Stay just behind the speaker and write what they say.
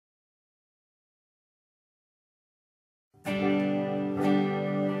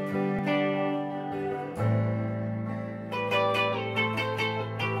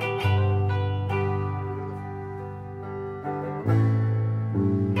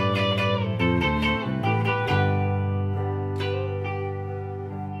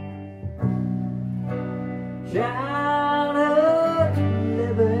Childhood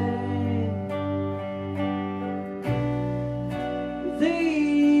living is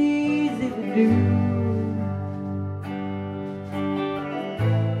easy to do.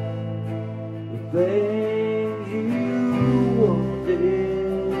 The things you wanted,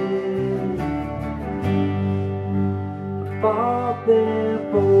 I bought them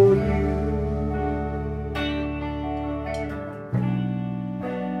for you.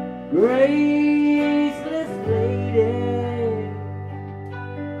 Graceless lady,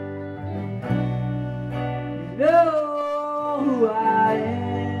 you know who I am.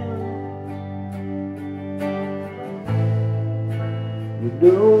 You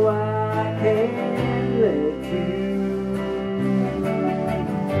know I can't let you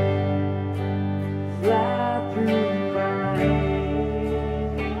slide through my hands.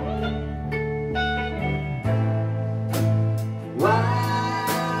 Wild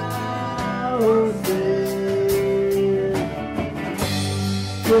horses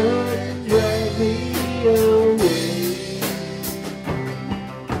couldn't drag me away.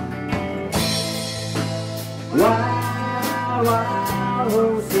 Wild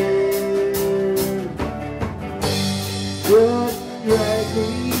horses couldn't drag me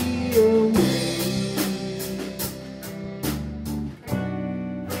away.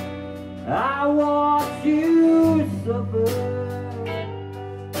 I watched you suffer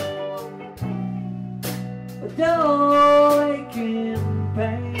a dull aching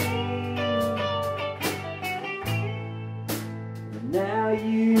pain, and now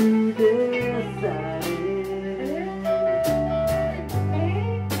you decided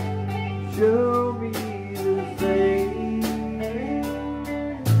to show me the same.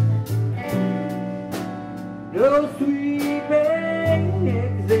 No sweeping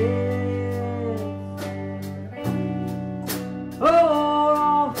exits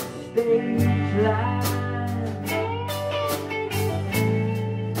off the stage line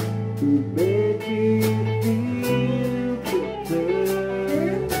to make you feel better,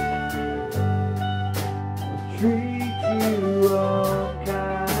 treat you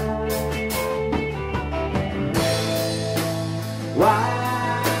unkind.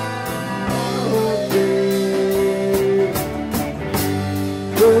 Wild horses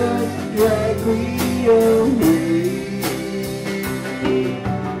could drag me away.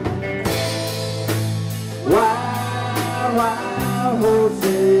 Wild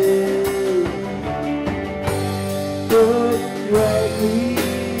horses could drag me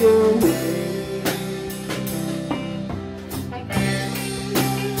away.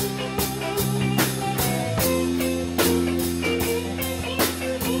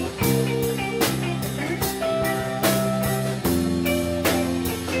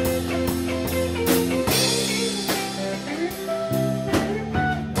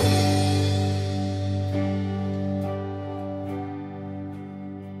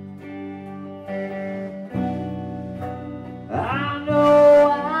 I know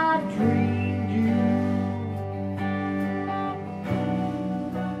I dreamed you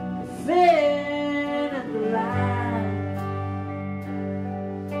sin at the light.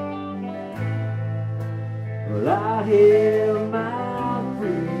 Well, I held my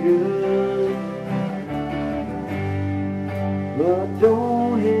freedom, but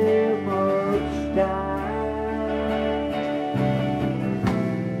don't have much time.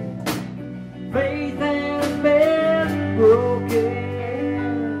 Faith has been broken,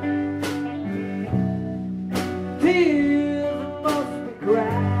 tears must be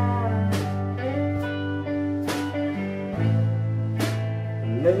cried.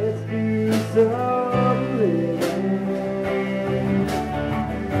 Let's do some living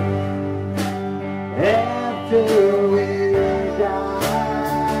after we die.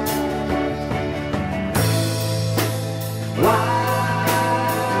 Wild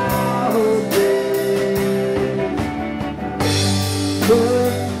horses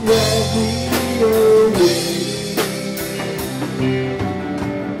couldn't drag me away.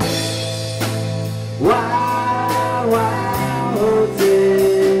 Wild horses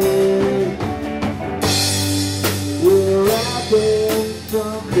will ride them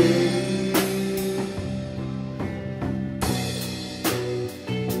someday.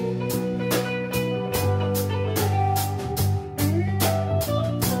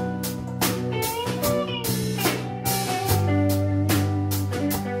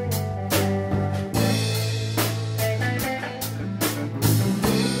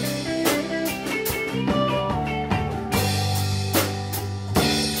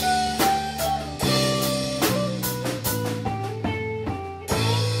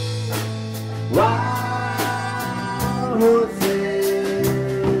 Why